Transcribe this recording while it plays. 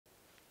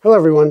Hello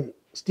everyone,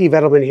 Steve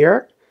Edelman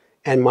here,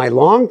 and my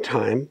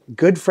longtime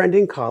good friend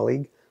and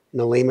colleague,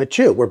 Nalima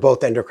Chu. We're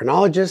both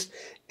endocrinologists,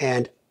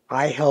 and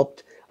I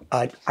helped,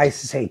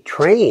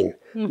 train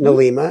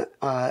Nalima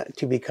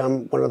to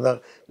become one of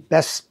the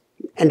best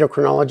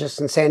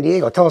endocrinologists in San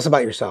Diego. Tell us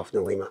about yourself,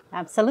 Nalima.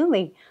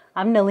 Absolutely.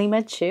 I'm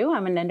Nalima Chu.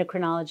 I'm an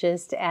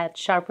endocrinologist at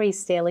Sharper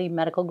Staley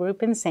Medical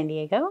Group in San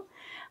Diego.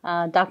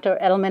 Dr.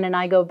 Edelman and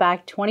I go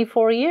back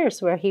 24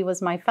 years where he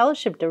was my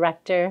fellowship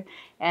director,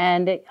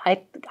 and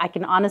I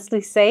can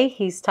honestly say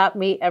he's taught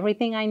me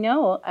everything I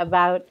know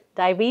about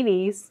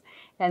diabetes,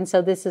 and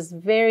so this is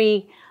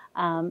very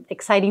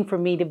exciting for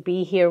me to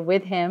be here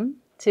with him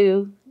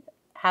to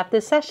have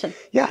this session.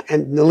 Yeah,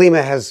 and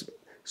Nalima has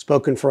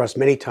spoken for us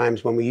many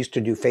times when we used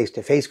to do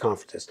face-to-face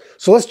conferences.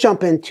 So let's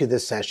jump into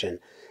this session.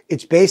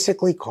 It's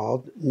basically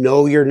called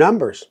Know Your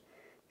Numbers.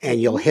 And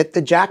you'll hit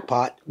the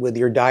jackpot with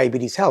your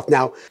diabetes health.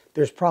 Now,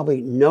 there's probably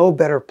no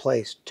better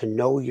place to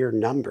know your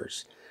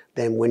numbers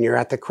than when you're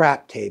at the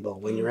crap table,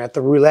 when you're at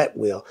the roulette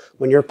wheel,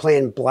 when you're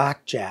playing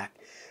blackjack.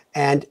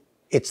 And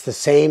it's the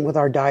same with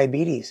our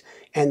diabetes.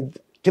 And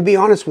to be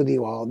honest with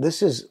you all,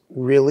 this is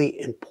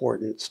really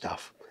important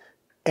stuff.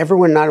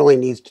 Everyone not only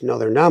needs to know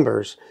their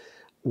numbers,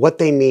 what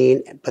they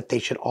mean, but they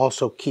should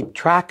also keep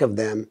track of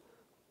them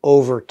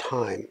over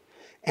time.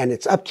 And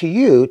it's up to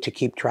you to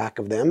keep track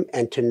of them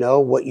and to know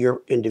what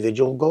your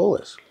individual goal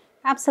is.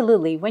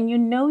 Absolutely. When you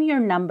know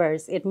your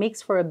numbers, it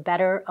makes for a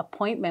better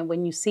appointment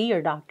when you see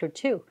your doctor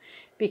too,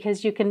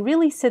 because you can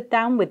really sit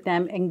down with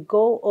them and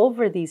go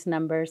over these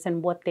numbers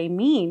and what they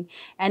mean.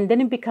 And then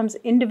it becomes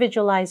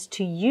individualized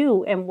to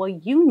you and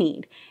what you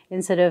need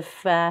instead of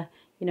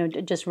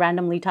just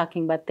randomly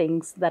talking about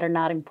things that are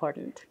not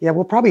important. Yeah,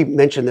 we'll probably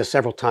mention this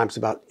several times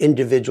about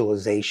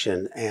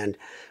individualization, and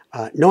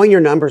knowing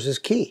your numbers is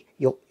key.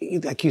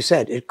 Like you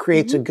said, it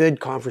creates a good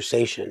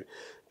conversation.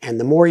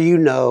 And the more you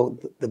know,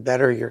 the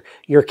better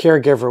your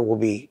caregiver will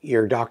be,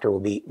 your doctor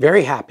will be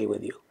very happy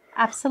with you.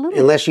 Absolutely.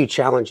 Unless you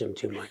challenge him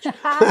too much.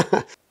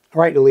 All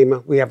right,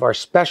 Nalima, we have our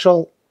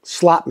special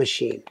slot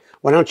machine.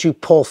 Why don't you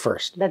pull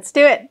first? Let's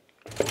do it.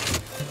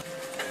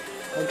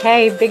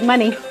 Okay, big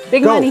money,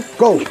 big money.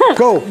 Go.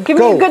 Give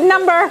me a good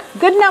number,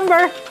 good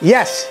number.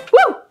 Yes.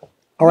 Woo!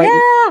 All right,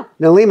 yeah.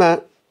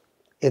 Nalima,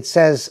 it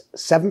says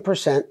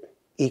 7%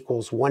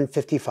 equals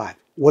 155.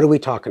 What are we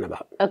talking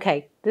about?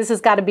 Okay, this has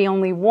got to be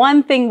only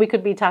one thing we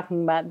could be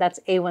talking about. That's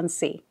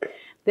A1C.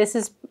 This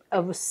is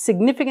a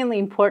significantly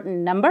important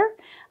number.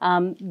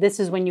 This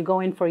is when you go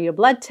in for your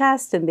blood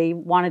test and they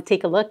want to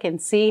take a look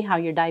and see how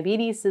your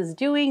diabetes is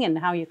doing and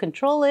how your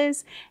control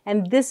is.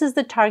 And this is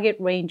the target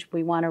range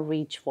we want to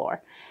reach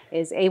for.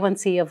 Is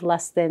A1C of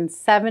less than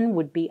 7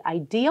 would be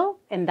ideal,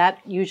 and that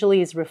usually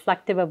is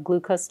reflective of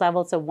glucose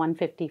levels of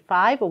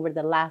 155 over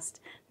the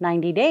last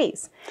 90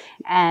 days.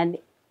 And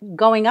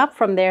going up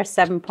from there,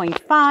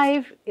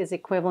 7.5 is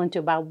equivalent to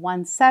about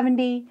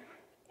 170,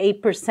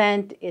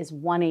 8% is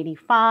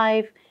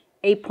 185,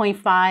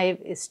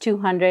 8.5 is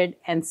 200,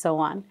 and so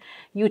on.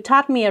 You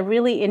taught me a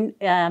really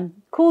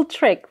cool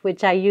trick,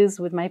 which I use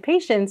with my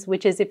patients,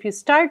 which is if you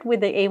start with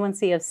the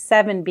A1C of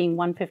 7 being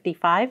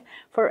 155,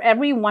 for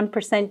every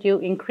 1% you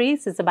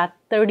increase, it's about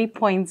 30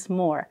 points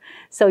more.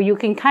 So you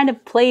can kind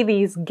of play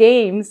these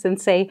games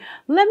and say,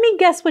 let me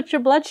guess what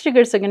your blood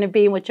sugars are going to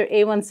be, what your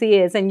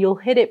A1C is, and you'll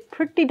hit it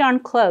pretty darn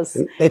close.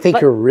 They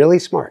think you're really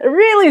smart.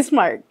 Really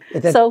smart.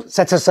 That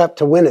sets us up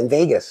to win in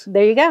Vegas.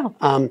 There you go.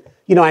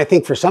 I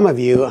think for some of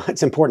you,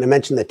 it's important to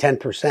mention the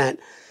 10%.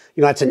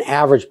 That's an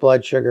average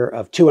blood sugar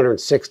of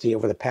 260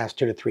 over the past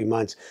 2 to 3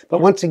 months. But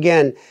once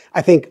again,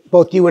 I think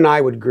both you and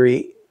I would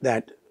agree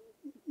that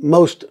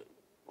most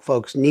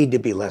folks need to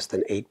be less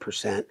than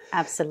 8%.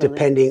 Absolutely.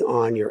 Depending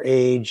on your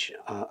age,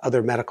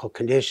 other medical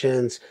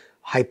conditions,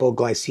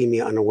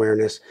 hypoglycemia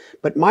unawareness.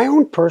 But my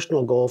own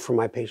personal goal for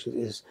my patients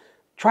is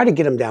try to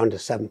get them down to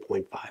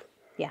 7.5.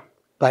 Yeah.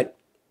 But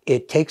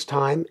it takes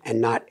time and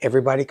not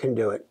everybody can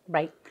do it.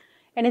 Right.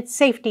 And it's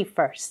safety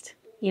first.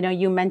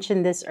 You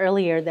mentioned this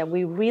earlier that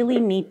we really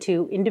need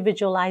to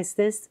individualize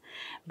this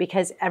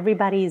because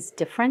everybody is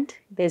different.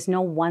 There's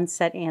no one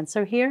set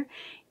answer here.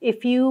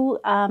 If you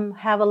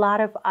have a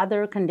lot of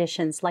other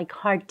conditions like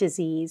heart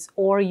disease,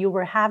 or you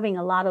were having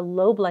a lot of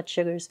low blood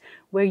sugars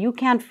where you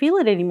can't feel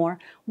it anymore,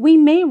 we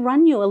may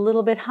run you a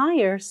little bit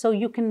higher so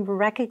you can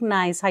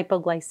recognize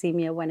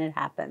hypoglycemia when it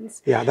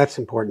happens. Yeah, that's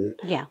important.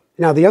 Yeah.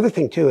 Now, the other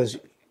thing too is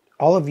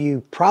all of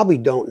you probably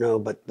don't know,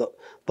 but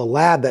the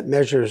lab that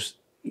measures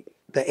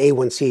the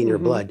A1C in your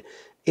blood,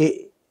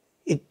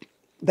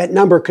 that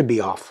number could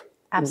be off.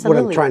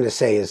 Absolutely. What I'm trying to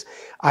say is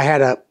I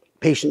had a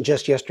patient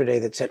just yesterday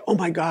that said, oh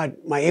my God,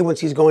 my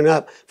A1C is going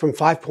up from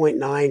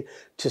 5.9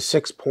 to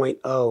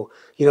 6.0.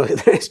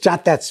 It's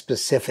not that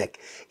specific.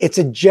 It's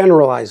a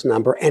generalized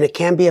number, and it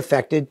can be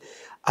affected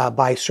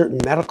by certain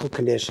medical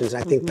conditions.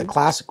 I think the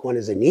classic one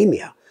is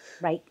anemia.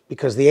 Right.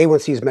 Because the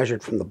A1C is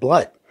measured from the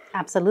blood.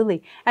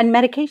 Absolutely. And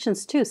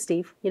medications too,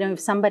 Steve. You know, if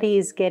somebody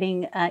is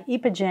getting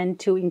Epogen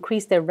to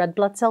increase their red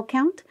blood cell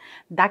count,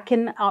 that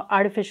can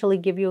artificially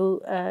give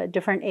you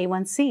different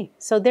A1C.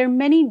 So there are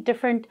many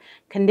different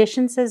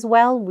conditions as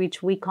well,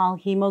 which we call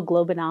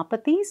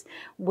hemoglobinopathies,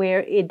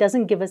 where it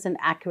doesn't give us an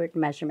accurate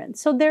measurement.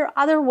 So there are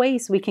other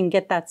ways we can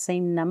get that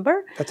same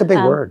number. That's a big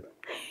word.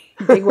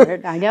 Big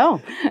word, I know.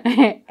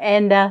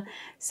 And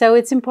so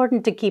it's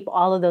important to keep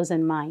all of those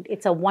in mind.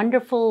 It's a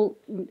wonderful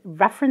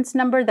reference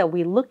number that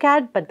we look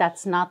at, but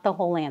that's not the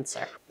whole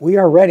answer. We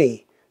are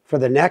ready for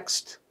the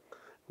next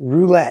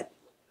roulette.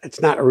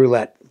 It's not a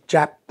roulette,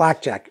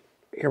 blackjack.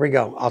 Here we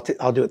go.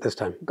 I'll do it this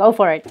time. Go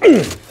for it.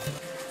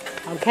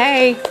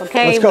 Okay,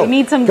 Let's go. we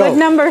need some good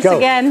numbers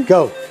again.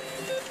 Go.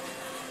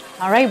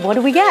 All right, what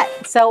do we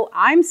get? So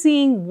I'm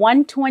seeing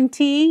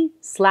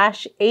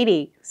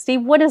 120/80.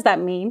 Steve, what does that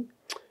mean?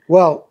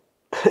 Well,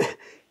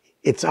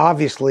 it's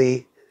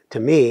obviously, to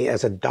me,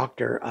 as a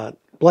doctor, a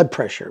blood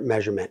pressure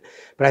measurement.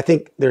 But I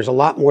think there's a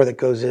lot more that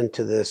goes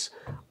into this,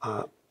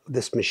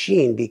 this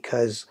machine,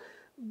 because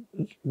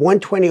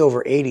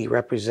 120/80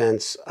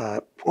 represents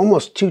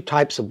almost two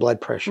types of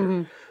blood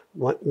pressure.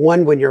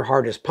 One when your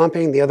heart is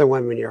pumping, the other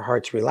one when your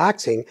heart's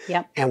relaxing.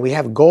 Yep. And we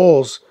have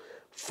goals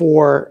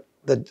for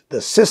the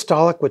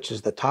systolic, which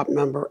is the top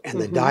number, and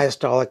the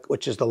diastolic,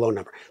 which is the low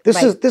number.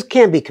 This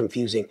can be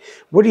confusing.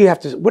 What do you have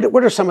to?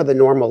 What are some of the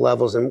normal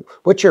levels, and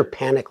what's your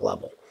panic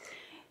level?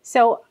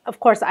 So, of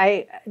course,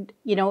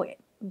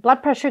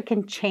 blood pressure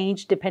can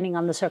change depending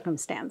on the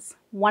circumstance.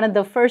 One of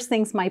the first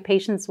things my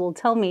patients will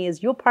tell me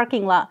is, your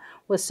parking lot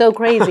was so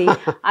crazy.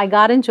 I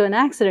got into an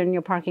accident in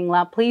your parking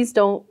lot. Please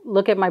don't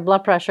look at my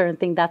blood pressure and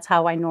think that's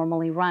how I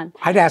normally run.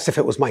 I'd ask if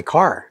it was my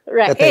car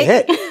that they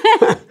hit.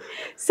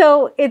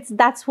 So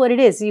that's what it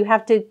is. You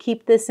have to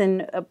keep this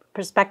in a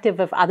perspective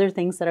of other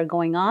things that are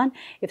going on.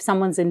 If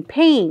someone's in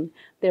pain,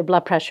 their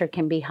blood pressure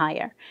can be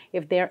higher.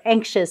 If they're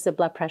anxious, the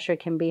blood pressure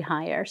can be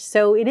higher.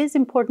 So it is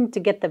important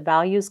to get the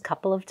values a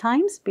couple of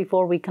times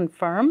before we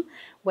confirm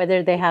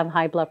whether they have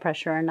high blood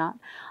pressure or not.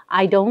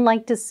 I don't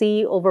like to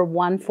see over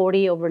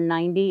 140 over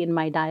 90 in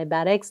my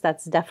diabetics.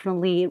 That's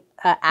definitely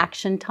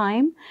action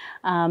time.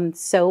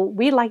 So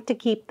we like to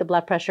keep the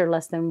blood pressure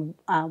less than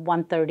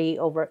 130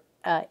 over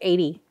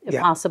 80, if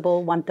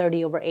possible,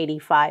 130 over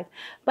 85.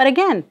 But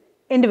again,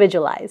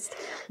 individualized.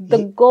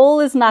 The goal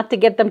is not to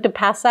get them to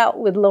pass out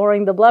with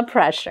lowering the blood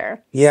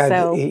pressure. Yeah,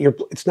 so,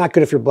 it's not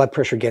good if your blood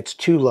pressure gets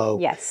too low.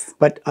 Yes.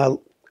 But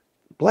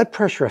blood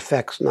pressure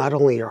affects not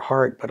only your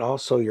heart, but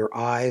also your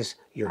eyes,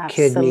 your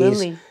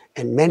kidneys,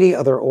 and many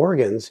other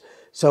organs.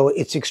 So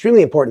it's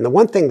extremely important. The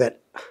one thing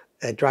that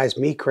drives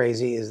me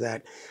crazy is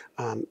that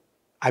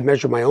I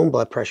measure my own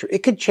blood pressure.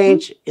 It could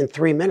change in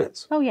 3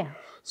 minutes. Oh, yeah.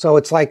 So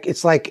it's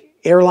like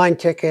airline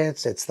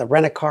tickets, it's the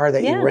rent-a-car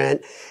that you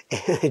rent,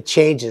 and it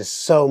changes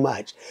so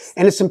much.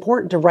 And it's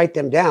important to write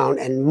them down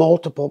and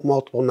multiple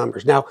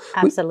numbers. Now,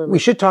 we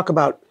should talk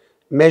about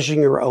measuring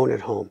your own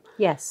at home.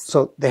 Yes.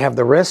 So they have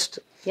the wrist.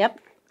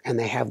 Yep. And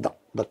they have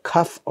the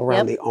cuff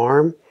around the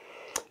arm.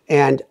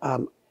 And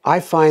I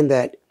find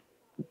that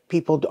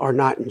people are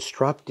not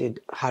instructed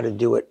how to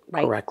do it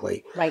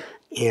correctly. Right.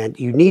 And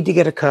you need to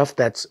get a cuff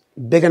that's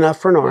big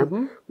enough for an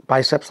arm.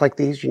 Biceps like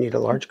these, you need a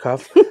large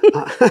cuff.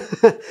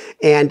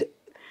 And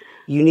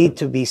you need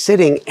to be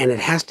sitting, and it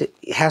has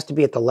to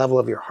be at the level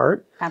of your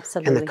heart.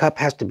 Absolutely. And the cup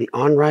has to be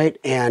on right.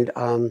 And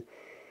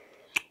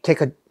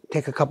take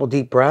a couple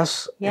deep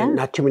breaths. And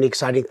not too many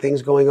exciting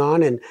things going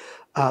on. And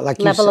like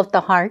you said, level of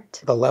the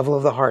heart. The level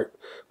of the heart.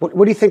 What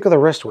do you think of the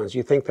wrist ones? Do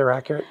you think they're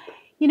accurate?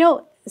 You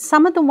know,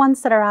 some of the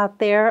ones that are out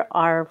there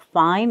are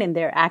fine and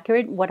they're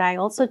accurate. What I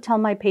also tell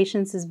my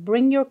patients is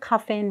bring your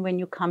cuff in when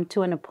you come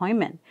to an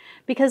appointment,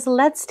 because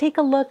let's take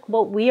a look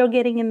what we are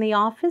getting in the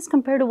office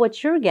compared to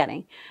what you're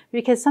getting,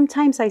 because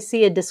sometimes I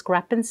see a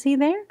discrepancy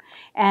there,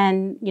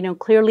 and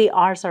clearly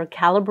ours are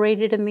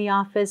calibrated in the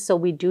office, so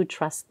we do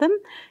trust them.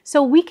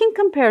 So we can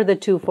compare the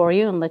two for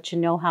you and let you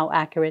know how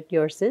accurate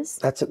yours is.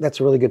 That's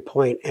a really good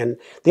point. And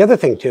the other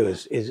thing too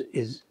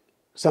is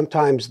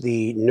sometimes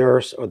the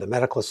nurse or the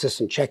medical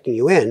assistant checking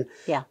you in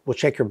will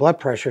check your blood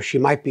pressure. She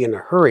might be in a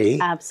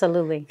hurry.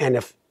 Absolutely. And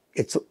if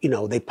it's,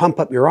 they pump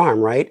up your arm,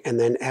 right? And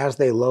then as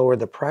they lower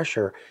the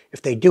pressure,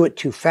 if they do it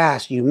too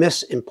fast, you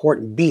miss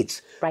important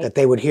beats that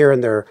they would hear in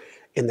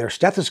their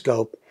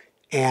stethoscope.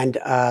 And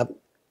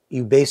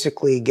you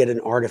basically get an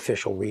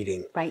artificial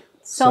reading. Right.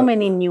 So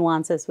many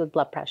nuances with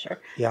blood pressure.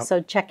 Yep.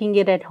 So checking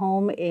it at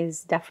home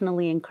is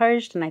definitely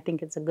encouraged, and I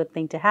think it's a good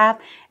thing to have.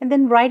 And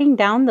then writing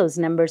down those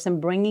numbers and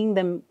bringing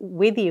them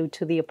with you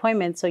to the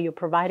appointment so your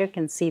provider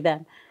can see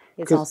them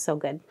is also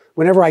good.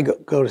 Whenever I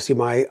go to see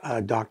my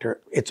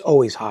doctor, it's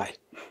always high.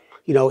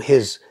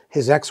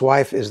 His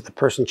ex-wife is the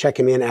person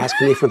checking me in,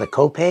 asking me for the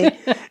copay,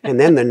 and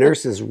then the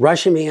nurse is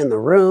rushing me in the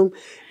room,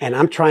 and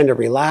I'm trying to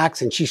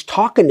relax, and she's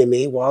talking to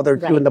me while they're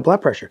doing the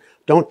blood pressure.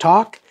 Don't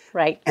talk.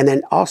 Right. And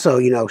then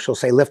also, she'll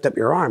say, lift up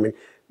your arm, and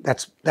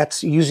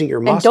that's using your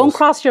muscles. And don't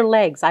cross your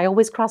legs. I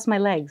always cross my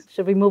legs.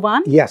 Should we move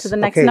on? Yes. To the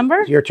next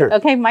number? Your turn.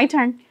 Okay, my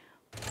turn.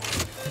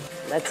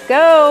 Let's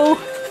go.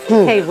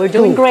 Okay, we're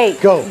doing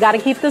great. Go. Got to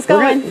keep this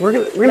going. We're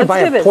gonna buy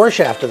a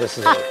Porsche after this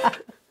is over.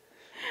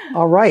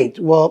 All right.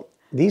 Well,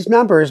 these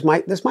numbers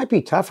might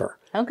be tougher.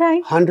 Okay.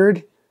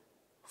 100,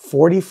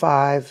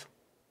 45,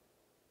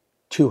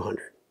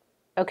 200.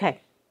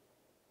 Okay.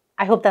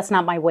 I hope that's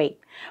not my weight.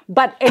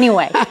 But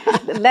anyway,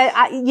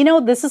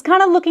 this is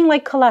kind of looking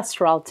like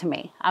cholesterol to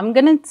me. I'm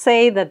going to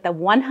say that the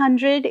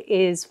 100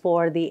 is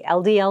for the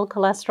LDL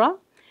cholesterol.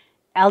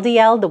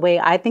 LDL, the way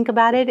I think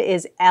about it,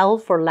 is L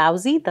for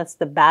lousy. That's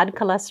the bad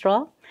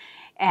cholesterol.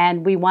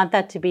 And we want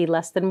that to be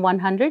less than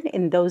 100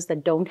 in those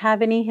that don't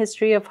have any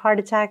history of heart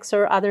attacks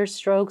or other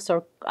strokes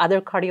or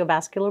other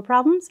cardiovascular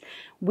problems.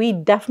 We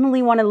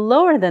definitely want to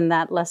lower than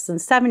that, less than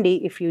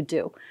 70 if you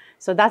do.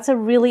 So that's a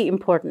really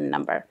important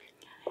number.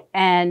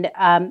 And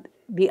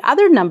the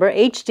other number,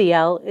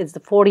 HDL, is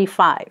the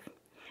 45.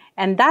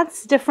 And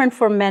that's different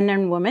for men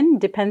and women.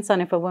 Depends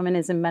on if a woman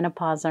is in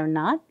menopause or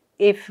not.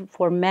 If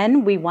for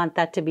men, we want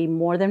that to be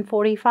more than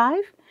 45.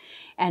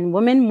 And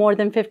women more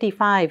than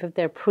 55 if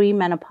they're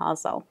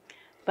premenopausal.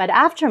 But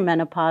after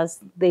menopause,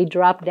 they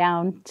drop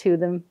down to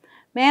the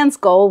man's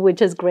goal,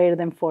 which is greater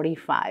than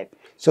 45.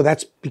 So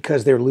that's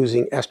because they're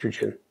losing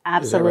estrogen.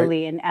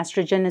 Absolutely. Right? And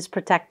estrogen is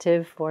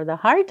protective for the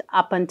heart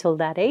up until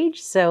that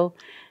age. So,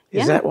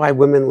 Is that why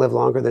women live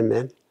longer than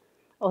men?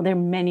 Oh, there are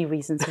many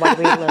reasons why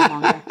we live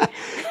longer.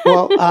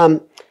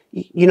 Well,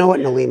 you know what,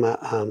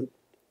 Nalima?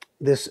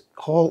 This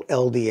whole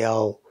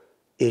LDL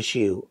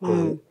issue,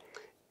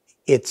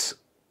 it's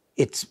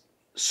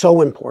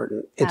so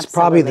important. It's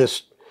Absolutely. probably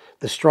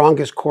the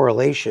strongest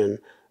correlation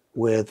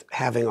with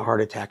having a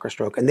heart attack or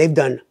stroke. And they've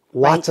done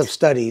lots of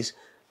studies,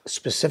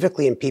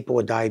 specifically in people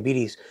with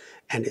diabetes.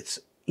 And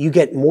you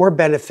get more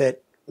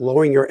benefit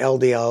lowering your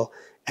LDL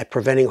at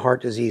preventing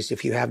heart disease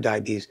if you have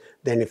diabetes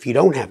than if you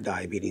don't have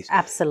diabetes.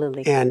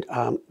 Absolutely. And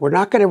we're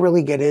not going to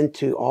really get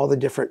into all the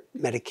different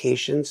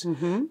medications,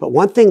 but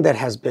one thing that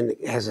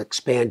has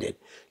expanded,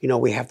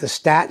 we have the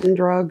statin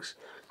drugs.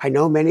 I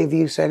know many of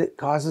you said it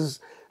causes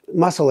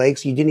muscle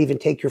aches. You didn't even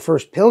take your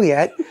first pill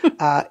yet.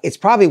 It's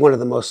probably one of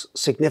the most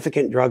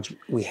significant drugs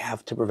we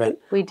have to prevent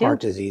heart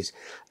disease.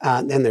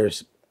 Then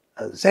there's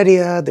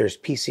Zetia, there's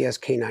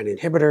PCSK9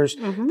 inhibitors,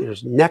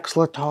 there's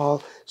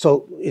Nexletol.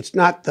 So it's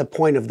not the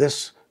point of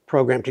this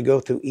program to go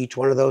through each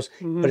one of those,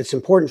 but it's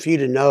important for you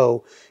to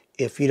know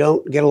if you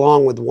don't get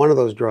along with one of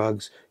those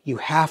drugs, you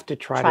have to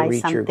try to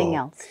reach your goal. Something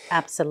else.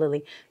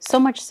 Absolutely. So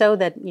much so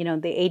that,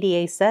 the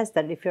ADA says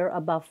that if you're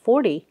above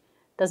 40,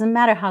 doesn't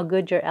matter how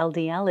good your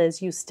LDL is,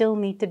 you still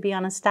need to be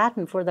on a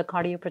statin for the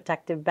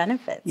cardioprotective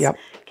benefits. Yep.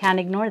 Can't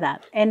ignore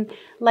that. And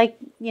like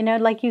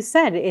you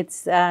said,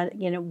 it's,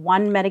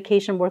 one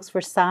medication works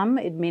for some,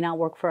 it may not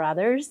work for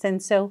others.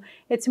 And so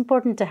it's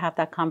important to have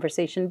that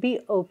conversation, be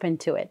open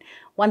to it.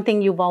 One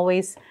thing you've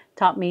always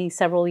taught me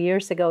several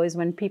years ago is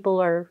when people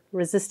are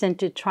resistant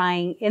to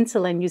trying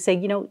insulin, you say,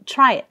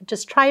 try it.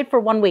 Just try it for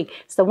 1 week.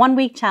 It's the 1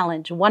 week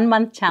challenge, 1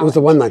 month challenge. It was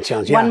the 1 month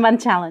challenge, yeah. 1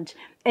 month challenge.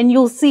 And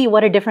you'll see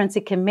what a difference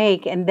it can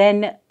make. And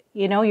then,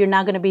 you're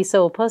not going to be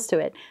so opposed to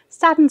it.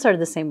 Statins are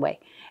the same way.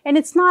 And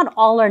it's not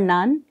all or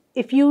none.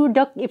 If you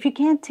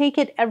can't take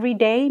it every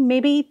day,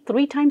 maybe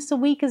 3 times a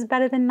week is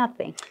better than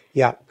nothing.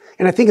 Yeah.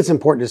 And I think it's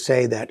important to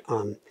say that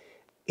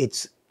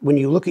it's when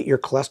you look at your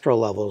cholesterol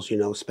levels,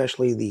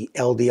 especially the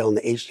LDL and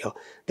the HDL,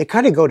 they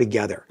kind of go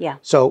together. Yeah.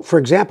 So, for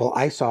example,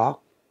 I saw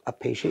a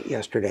patient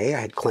yesterday. I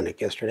had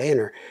clinic yesterday, and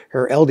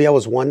her LDL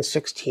was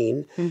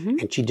 116,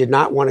 and she did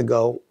not want to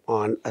go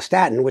on a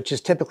statin, which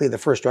is typically the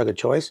first drug of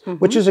choice,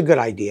 which is a good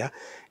idea.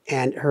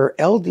 And her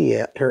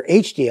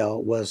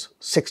HDL was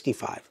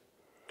 65.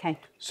 Okay.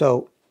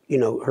 So,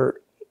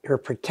 her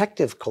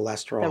protective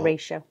cholesterol, the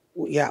ratio,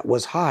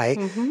 was high,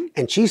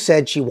 and she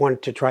said she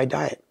wanted to try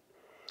diet.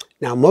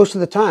 Now, most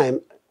of the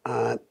time,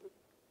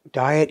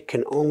 diet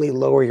can only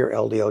lower your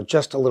LDL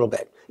just a little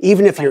bit,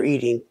 even if you're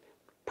eating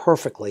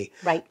perfectly.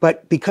 Right.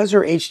 But because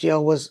her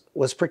HDL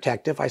was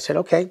protective, I said,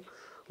 okay,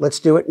 let's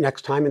do it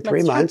next time in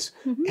 3 months.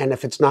 And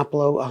if it's not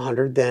below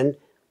 100, then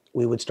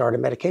we would start a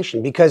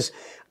medication. Because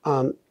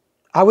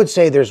I would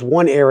say there's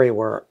one area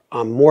where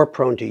I'm more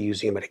prone to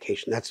using a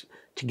medication. That's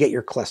to get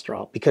your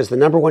cholesterol. Because the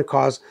number one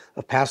cause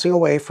of passing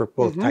away for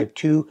both type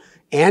 2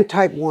 and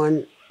type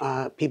 1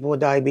 people with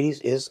diabetes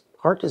is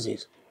heart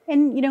disease.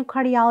 And,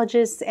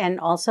 cardiologists and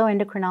also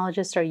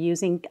endocrinologists are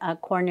using a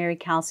coronary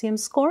calcium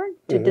score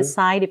to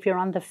decide if you're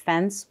on the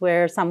fence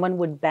where someone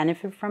would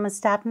benefit from a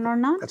statin or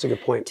not. That's a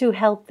good point. To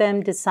help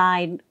them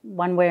decide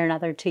one way or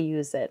another to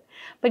use it.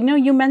 But,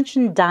 you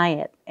mentioned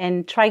diet,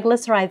 and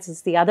triglycerides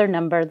is the other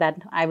number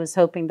that I was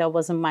hoping that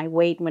wasn't my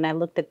weight when I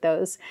looked at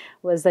those,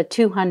 was the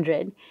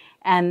 200.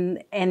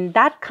 And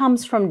that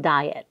comes from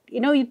diet.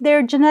 There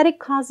are genetic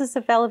causes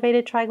of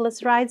elevated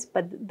triglycerides,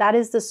 but that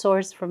is the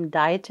source from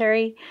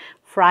dietary,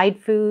 fried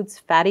foods,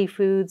 fatty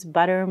foods,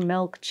 butter,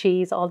 milk,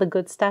 cheese, all the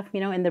good stuff,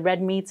 in the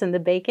red meats and the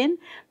bacon,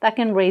 that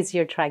can raise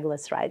your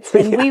triglycerides.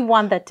 And we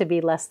want that to be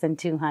less than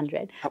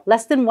 200.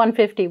 Less than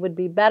 150 would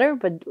be better,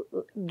 but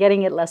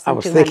getting it less than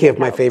 200 I was thinking of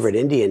my helps. favorite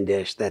Indian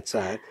dish that's,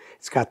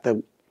 it's got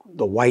the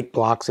the white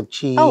blocks of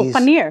cheese. Oh,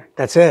 paneer.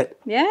 That's it.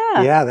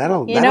 Yeah. Yeah,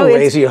 that'll it's,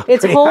 raise you up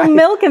it's pretty whole high.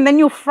 milk, and then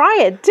you fry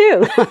it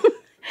too.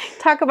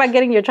 Talk about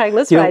getting your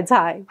triglycerides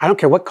high. I don't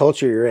care what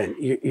culture you're in.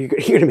 You're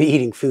going to be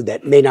eating food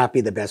that may not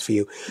be the best for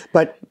you.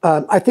 But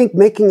I think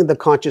making the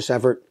conscious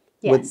effort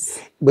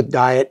with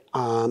diet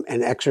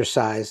and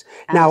exercise.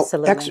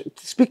 Absolutely. Now,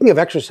 speaking of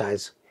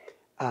exercise,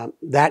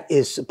 that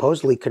is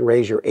supposedly can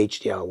raise your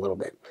HDL a little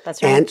bit.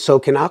 That's right. And so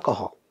can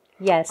alcohol.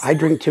 Yes. I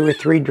drink 2 or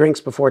 3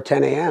 drinks before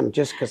 10 a.m.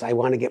 just because I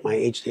want to get my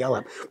HDL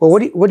up. Well,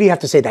 what do you have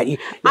to say that?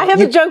 I have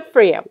a joke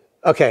for you.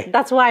 Okay.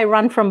 That's why I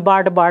run from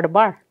bar to bar to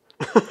bar.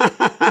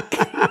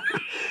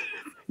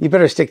 You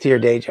better stick to your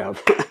day job.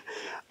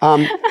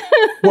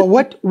 Well,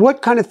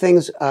 what kind of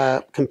things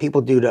can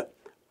people do to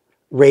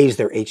raise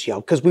their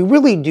HDL? Because we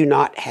really do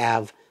not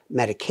have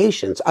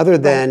medications other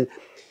than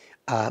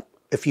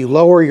if you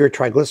lower your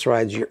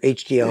triglycerides, your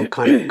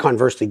HDL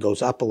conversely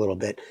goes up a little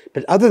bit.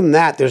 But other than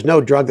that, there's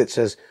no drug that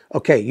says,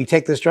 okay, you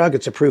take this drug,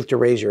 it's approved to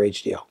raise your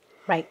HDL.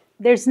 Right.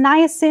 There's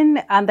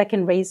niacin that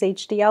can raise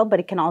HDL,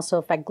 but it can also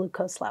affect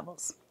glucose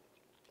levels.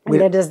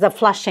 And there is the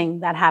flushing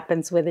that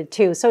happens with it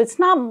too. So it's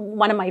not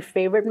one of my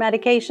favorite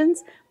medications,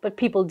 but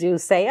people do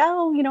say,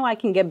 oh, I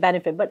can get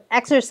benefit. But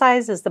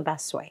exercise is the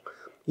best way.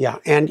 Yeah.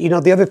 And,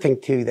 the other thing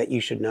too that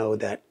you should know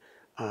that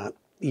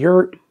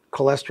your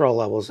cholesterol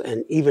levels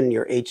and even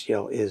your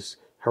HDL is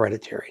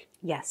hereditary.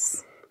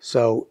 Yes.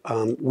 So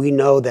we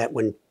know that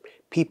when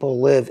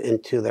people live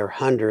into their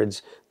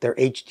hundreds, their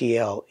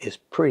HDL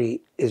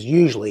is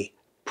usually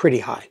pretty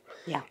high.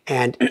 Yeah.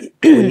 And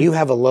when you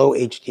have a low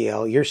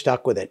HDL, you're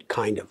stuck with it,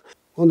 kind of.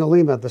 Well,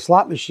 Nalima, the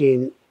slot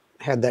machine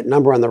had that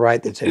number on the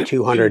right that said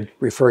 200,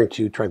 referring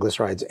to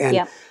triglycerides.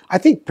 And I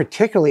think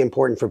particularly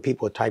important for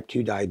people with type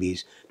 2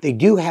 diabetes, they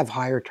do have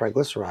higher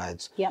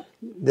triglycerides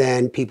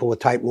than people with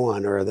type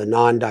 1 or the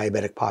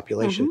non-diabetic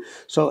population.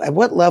 So at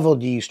what level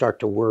do you start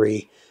to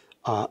worry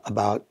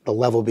about the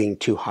level being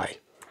too high?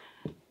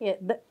 Yeah,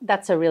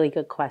 that's a really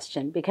good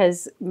question,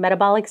 because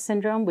metabolic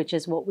syndrome, which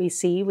is what we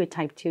see with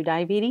type 2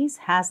 diabetes,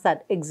 has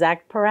that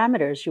exact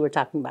parameters you were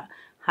talking about: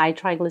 high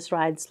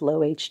triglycerides, low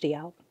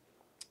HDL.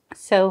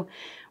 So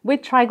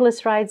with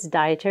triglycerides,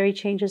 dietary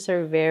changes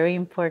are very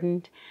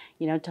important.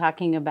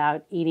 Talking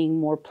about eating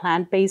more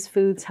plant-based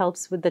foods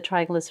helps with the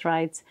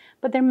triglycerides,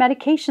 but there are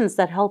medications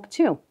that help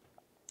too.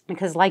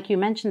 Because like you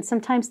mentioned,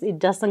 sometimes it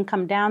doesn't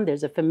come down.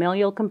 There's a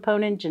familial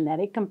component,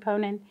 genetic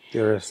component.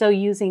 There is. So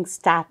using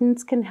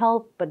statins can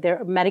help, but there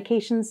are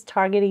medications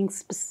targeting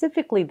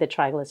specifically the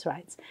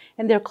triglycerides,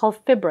 and they're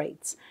called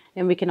fibrates.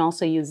 And we can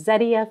also use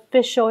Zetia,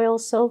 fish oil.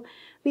 So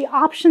the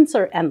options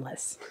are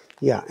endless.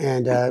 Yeah,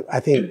 and I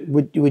think,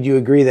 would you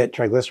agree that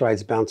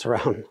triglycerides bounce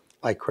around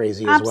like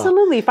crazy as well?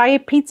 Absolutely. If I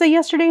ate pizza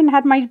yesterday and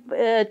had my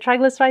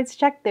triglycerides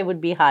checked, they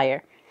would be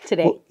higher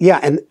today. Well,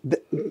 yeah, and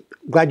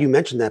glad you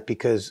mentioned that,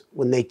 because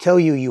when they tell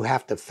you you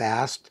have to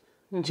fast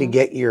to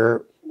get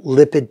your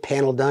lipid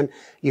panel done,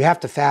 you have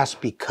to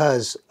fast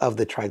because of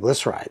the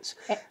triglycerides.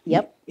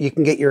 Yep. You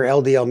can get your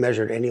LDL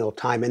measured any old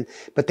time,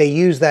 but they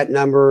use that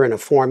number in a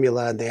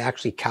formula, and they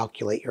actually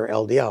calculate your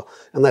LDL,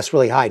 and that's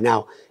really high.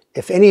 Now,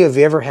 if any of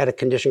you ever had a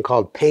condition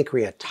called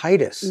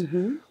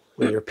pancreatitis,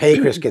 when your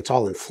pancreas gets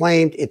all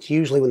inflamed, it's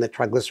usually when the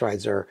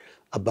triglycerides are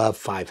above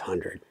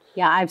 500.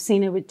 Yeah, I've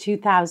seen it with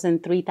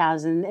 2,000,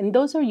 3,000, and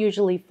those are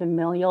usually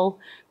familial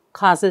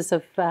causes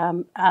of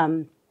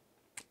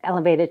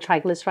elevated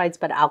triglycerides,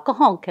 but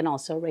alcohol can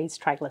also raise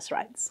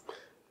triglycerides.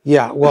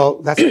 Yeah,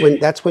 well,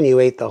 that's when you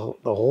ate the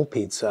whole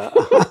pizza.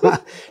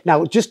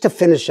 Now, just to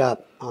finish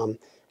up,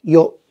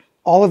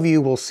 all of you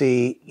will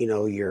see,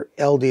 your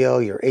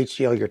LDL, your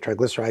HDL, your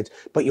triglycerides,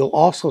 but you'll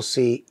also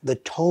see the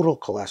total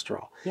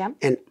cholesterol. Yeah.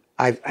 And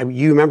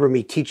you remember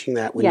me teaching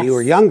that when you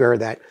were younger,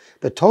 that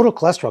the total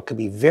cholesterol could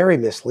be very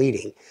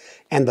misleading.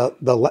 And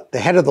the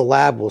head of the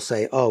lab will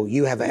say, oh,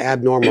 you have an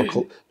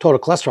abnormal total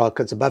cholesterol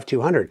because it's above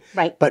 200.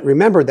 Right. But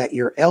remember that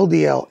your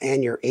LDL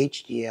and your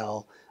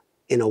HDL,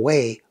 in a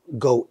way,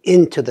 go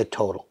into the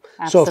total.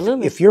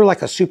 Absolutely. So if you're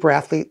like a super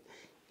athlete,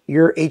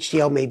 your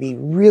HDL may be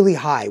really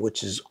high,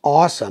 which is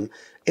awesome.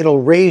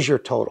 It'll raise your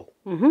total.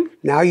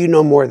 Now you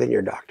know more than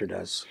your doctor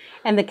does.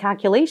 And the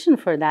calculation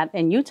for that,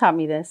 and you taught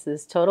me this,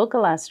 is total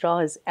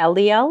cholesterol is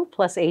LDL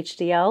plus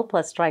HDL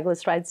plus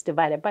triglycerides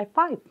divided by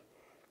 5.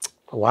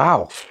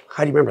 Wow.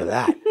 How do you remember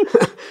that?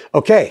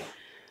 Okay.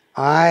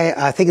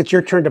 I think it's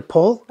your turn to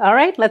pull. All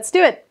right, let's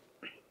do it.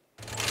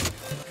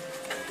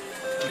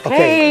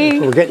 Okay.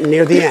 We're getting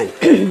near the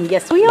end.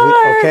 Yes, we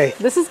are. Okay.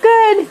 This is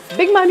good.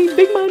 Big money,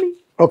 big money.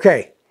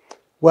 Okay.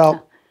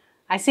 Well,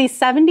 I see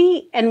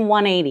 70 and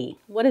 180.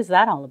 What is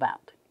that all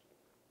about?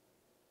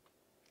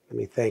 let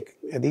me think.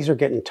 These are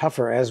getting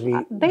tougher as we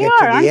get to the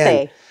aren't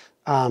end.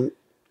 they?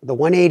 The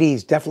 180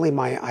 is definitely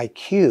my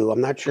IQ. I'm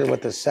not sure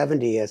what the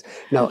 70 is.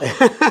 No.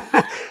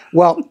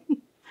 Well,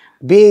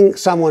 being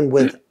someone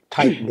with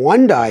type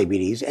 1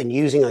 diabetes and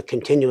using a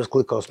continuous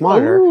glucose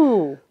monitor,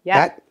 Ooh,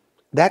 yeah.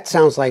 that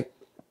sounds like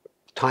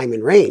time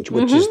in range,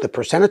 which is the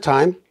percent of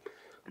time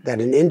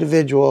that an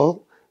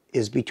individual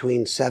is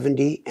between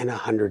 70 and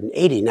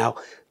 180. Now,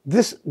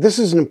 this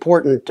is an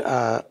important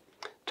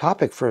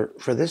topic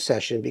for this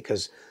session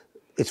because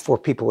it's for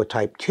people with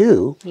type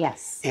 2.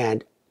 Yes.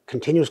 And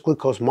continuous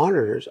glucose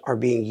monitors are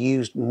being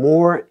used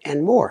more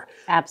and more.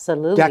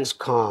 Absolutely.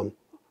 Dexcom,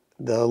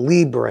 the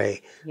Libre,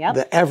 Yep.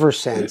 the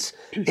Eversense.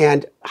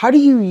 And how do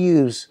you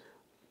use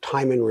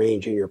time and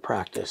range in your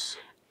practice?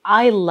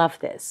 I love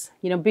this.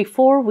 You know,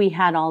 before we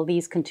had all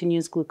these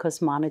continuous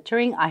glucose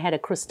monitoring, I had a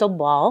crystal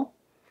ball.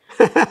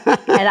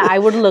 And I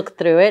would look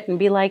through it and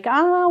be like,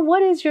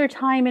 what is your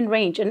time and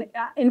range? And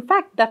in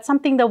fact, that's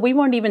something that we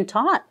weren't even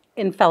taught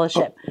in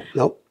fellowship. Oh,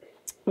 nope.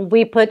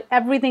 We put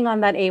everything on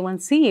that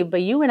A1C,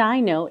 but you and I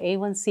know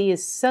A1C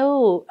is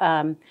so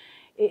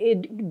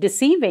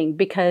deceiving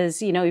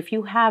because, you know, if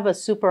you have a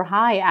super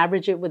high,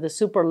 average it with a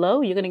super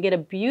low, you're going to get a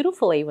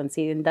beautiful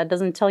A1C, and that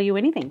doesn't tell you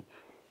anything.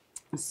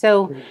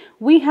 So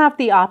we have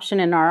the option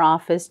in our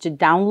office to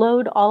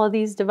download all of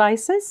these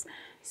devices.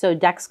 So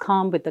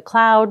Dexcom with the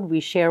cloud, we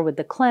share with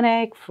the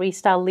clinic,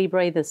 Freestyle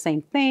Libre, the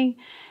same thing.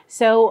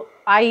 So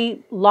I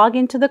log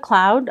into the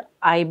cloud,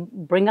 I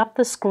bring up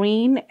the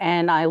screen,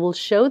 and I will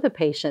show the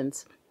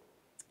patients.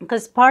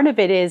 Because part of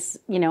it is,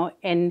 you know,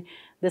 and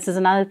this is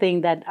another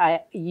thing that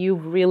you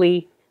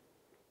really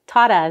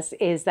taught us,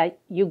 is that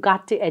you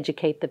got to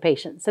educate the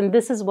patients. And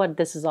this is what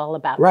this is all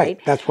about, right?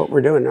 That's what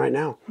we're doing right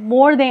now.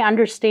 More they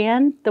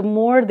understand, the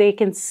more they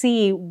can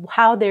see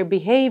how their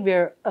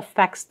behavior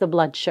affects the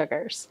blood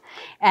sugars.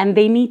 And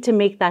they need to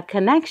make that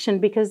connection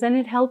because then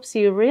it helps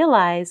you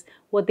realize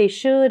what they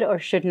should or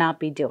should not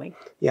be doing.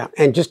 Yeah,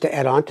 and just to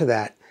add on to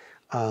that,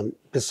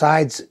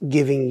 besides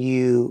giving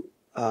you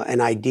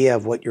an idea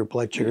of what your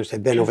blood sugars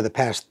have been over the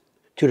past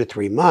 2 to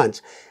 3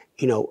 months,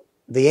 you know,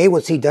 the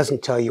A1C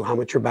doesn't tell you how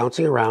much you're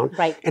bouncing around.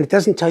 Right. And it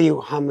doesn't tell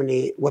you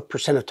what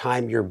percent of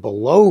time you're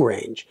below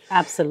range.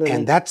 Absolutely.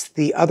 And that's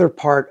the other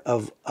part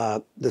of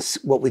this,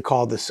 what we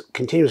call this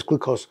continuous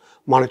glucose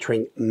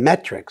monitoring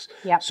metrics.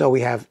 Yep. So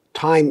we have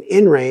time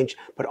in range,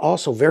 but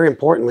also very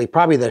importantly,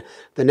 probably the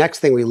next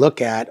thing we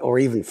look at, or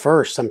even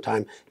first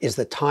sometime, is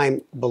the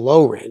time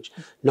below range.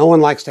 No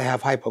one likes to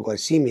have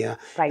hypoglycemia.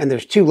 Right. And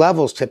there's 2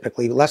 levels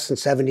typically, less than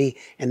 70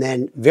 and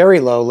then very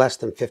low, less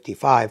than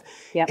 55.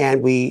 Yep.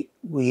 And we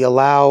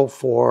allow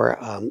for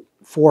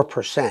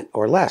 4%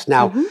 or less.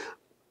 Now,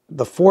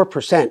 the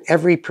 4%,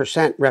 every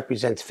percent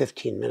represents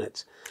 15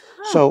 minutes.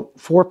 So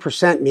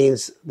 4%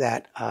 means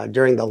that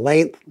during the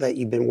length that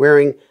you've been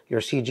wearing your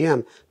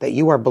CGM, that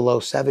you are below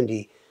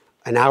 70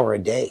 an hour a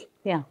day.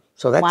 Yeah.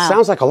 So that Wow.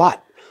 sounds like a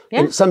lot. Yeah.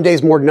 And some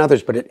days more than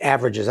others, but it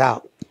averages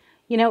out.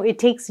 You know, it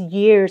takes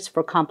years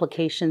for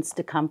complications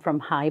to come from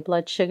high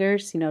blood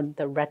sugars. You know,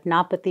 the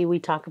retinopathy we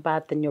talk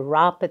about, the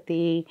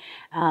neuropathy,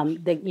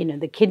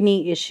 the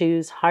kidney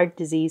issues, heart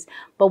disease.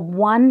 But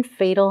one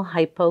fatal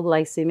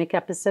hypoglycemic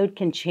episode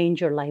can change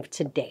your life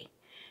today.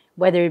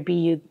 Whether it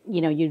be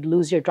you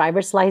lose your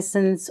driver's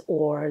license,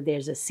 or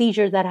there's a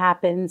seizure that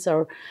happens,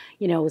 or,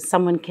 you know,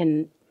 someone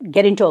can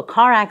get into a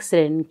car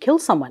accident and kill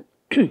someone.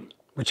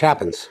 Which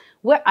happens.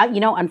 Well,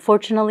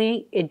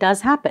 unfortunately, it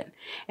does happen.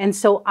 And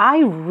so I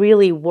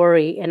really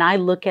worry, and I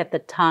look at the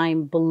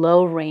time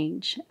below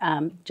range,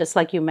 just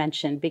like you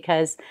mentioned,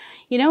 because,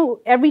 you know,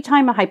 every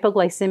time a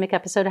hypoglycemic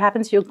episode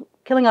happens, you're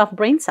killing off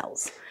brain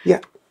cells.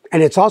 Yeah.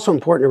 And it's also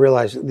important to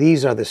realize that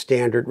these are the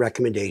standard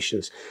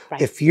recommendations.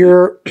 Right. If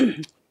you're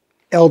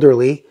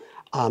elderly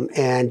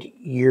and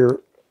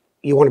you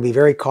want to be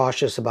very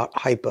cautious about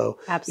hypo.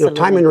 Absolutely. You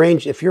know, time and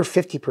range, if you're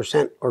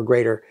 50% or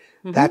greater,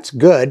 that's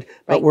good,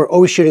 but Right. we're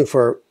always shooting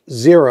for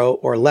 0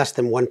 or less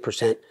than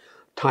 1%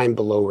 time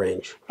below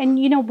range. And,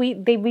 you know,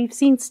 we've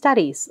seen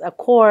studies,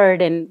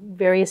 Accord and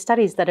various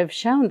studies that have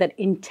shown that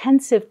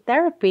intensive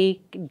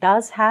therapy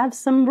does have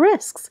some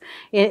risks,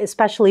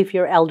 especially if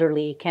you're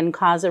elderly. It can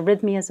cause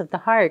arrhythmias of the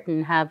heart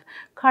and have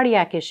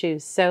cardiac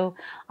issues. So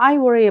I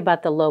worry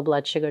about the low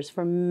blood sugars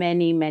for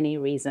many, many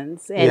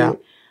reasons. And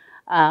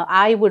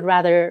I would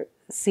rather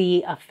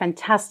see a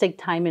fantastic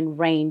time in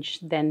range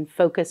than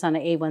focus on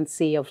an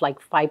A1C of like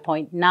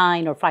 5.9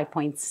 or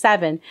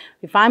 5.7.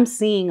 If I'm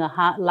seeing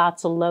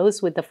lots of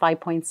lows with the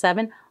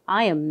 5.7,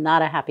 I am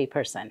not a happy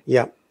person.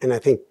 Yeah, and I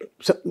think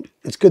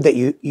it's good that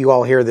you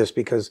all hear this,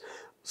 because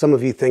some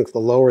of you think the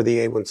lower the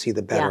A1C,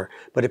 the better,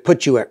 but it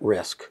puts you at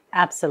risk.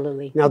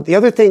 Absolutely. Now, the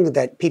other thing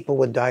that people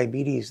with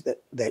diabetes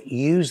that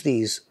use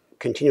these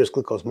continuous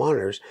glucose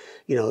monitors,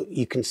 you know,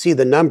 you can see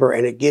the number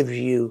and it gives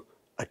you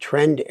a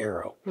trend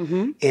arrow.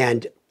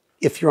 And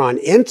if you're on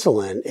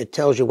insulin, it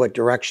tells you what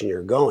direction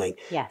you're going.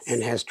 Yes.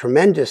 And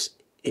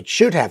it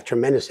should have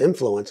tremendous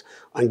influence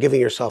on giving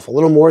yourself a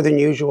little more than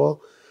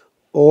usual,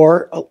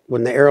 or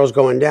when the arrow's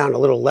going down, a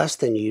little less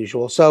than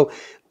usual. So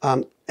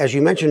as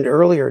you mentioned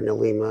earlier,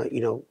 Nalima, you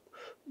know,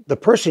 the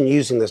person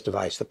using this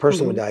device, the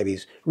person with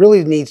diabetes,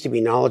 really needs to be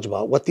knowledgeable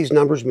about what these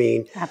numbers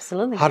mean.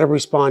 Absolutely. How to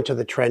respond to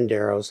the trend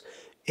arrows.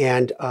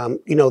 And,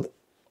 you know,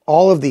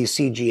 all of these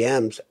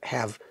CGMs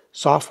have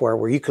software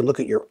where you can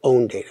look at your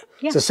own data.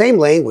 Yeah. It's the same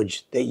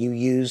language that you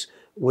use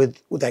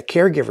that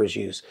caregivers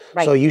use.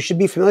 Right. So you should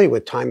be familiar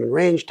with time in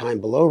range, time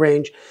below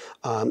range,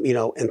 you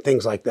know, and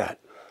things like that.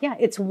 Yeah,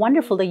 it's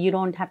wonderful that you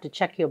don't have to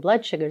check your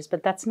blood sugars,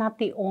 but that's not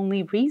the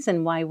only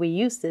reason why we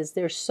use this.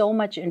 There's so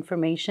much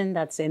information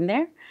that's in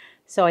there.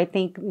 So I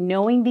think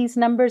knowing these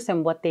numbers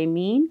and what they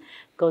mean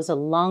goes a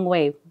long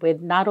way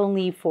with not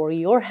only for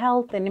your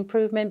health and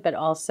improvement, but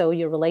also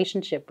your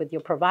relationship with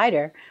your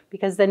provider,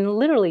 because then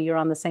literally you're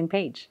on the same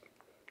page.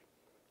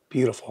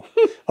 Beautiful.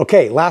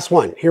 Okay, last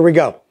one. Here we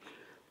go.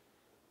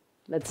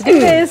 Let's do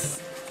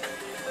this.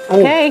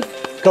 Okay.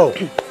 Go,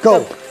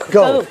 go,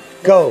 go,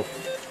 go.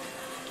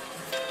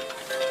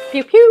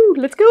 Pew, pew.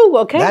 Let's go.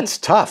 Okay. That's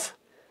tough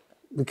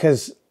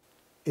because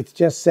it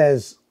just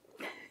says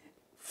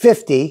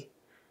 50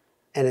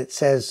 and it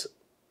says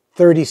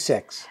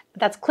 36.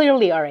 That's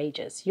clearly our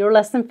ages. You're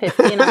less than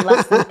 50 and I'm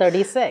less than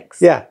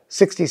 36. Yeah,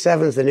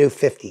 67 is the new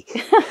 50.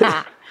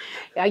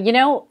 You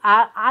know,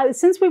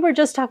 since we were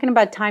just talking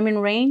about time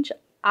and range,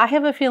 I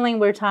have a feeling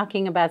we're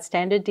talking about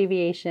standard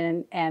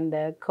deviation and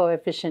the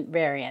coefficient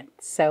variance.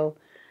 So,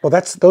 well,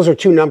 those are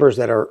two numbers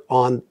that are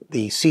on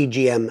the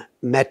CGM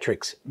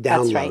metrics download.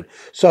 That's right.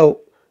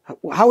 So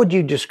how would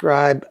you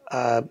describe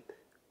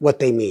what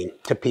they mean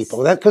to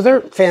people? Because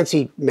they're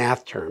fancy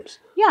math terms.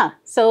 yeah.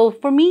 So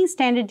for me,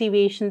 standard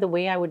deviation, the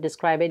way I would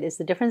describe it is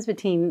the difference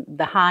between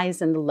the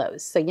highs and the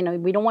lows. So, you know,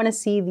 we don't want to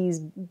see these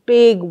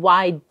big,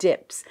 wide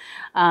dips,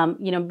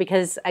 you know,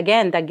 because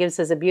again, that gives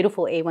us a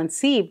beautiful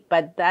A1C,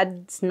 but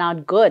that's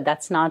not good.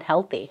 That's not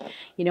healthy.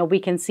 You know, we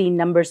can see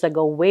numbers that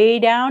go way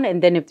down.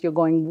 And then if you're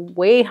going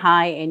way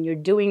high and you're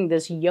doing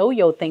this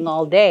yo-yo thing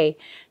all day,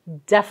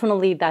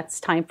 definitely that's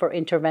time for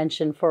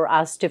intervention for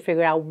us to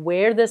figure out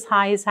where this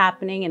high is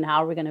happening and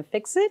how we're going to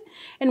fix it,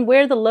 and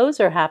where the lows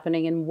are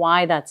happening and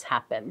why that's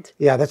happened.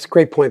 Yeah, that's a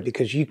great point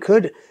because you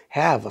could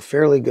have a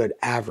fairly good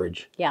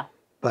average. Yeah.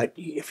 But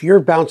if you're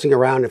bouncing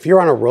around, if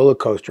you're on a roller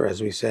coaster, as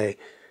we say,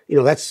 you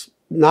know, that's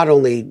not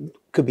only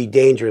could be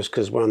dangerous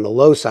because when on the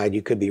low side,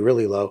 you could be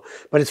really low,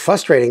 but it's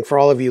frustrating for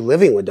all of you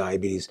living with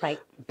diabetes, Right.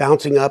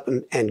 bouncing up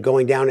and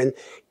going down. And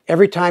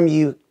every time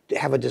you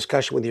have a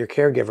discussion with your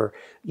caregiver,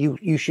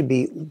 you should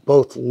be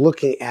both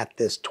looking at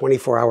this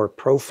 24-hour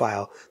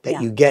profile that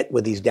Yeah. you get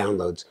with these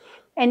downloads.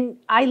 And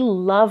I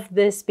love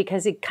this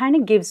because it kind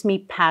of gives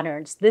me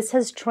patterns. This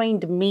has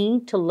trained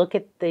me to look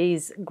at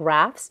these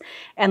graphs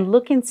and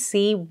look and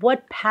see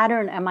what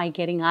pattern am I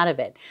getting out of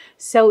it.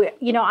 So,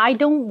 you know, I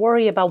don't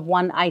worry about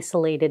one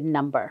isolated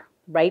number,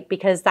 right?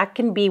 Because that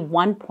can be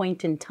one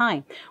point in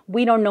time.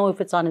 We don't know if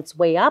it's on its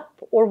way up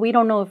or we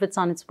don't know if it's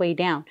on its way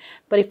down.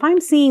 But if I'm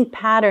seeing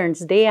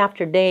patterns day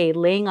after day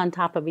laying on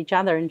top of each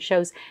other and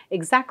shows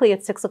exactly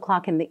at 6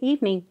 o'clock in the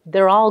evening,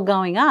 they're all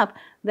going up,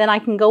 then I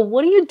can go,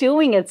 what are you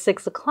doing at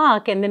 6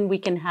 o'clock? And then we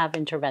can have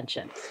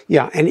intervention.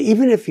 Yeah, and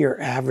even if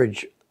your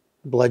average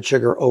blood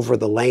sugar over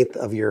the length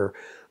of your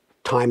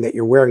time that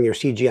you're wearing your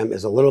CGM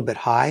is a little bit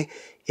high,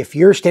 if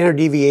your standard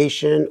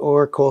deviation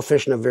or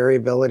coefficient of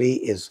variability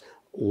is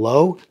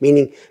low,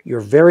 meaning you're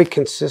very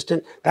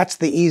consistent, that's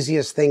the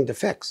easiest thing to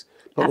fix.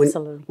 But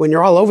Absolutely. when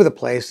you're all over the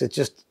place, it's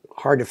just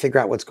hard to figure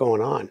out what's going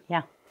on.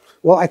 Yeah.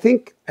 Well, I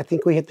think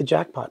we hit the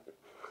jackpot.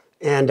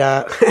 And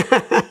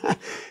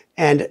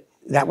and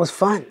that was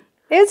fun.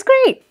 It's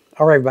great.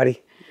 All right,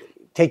 everybody.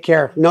 Take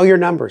care. Know your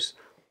numbers.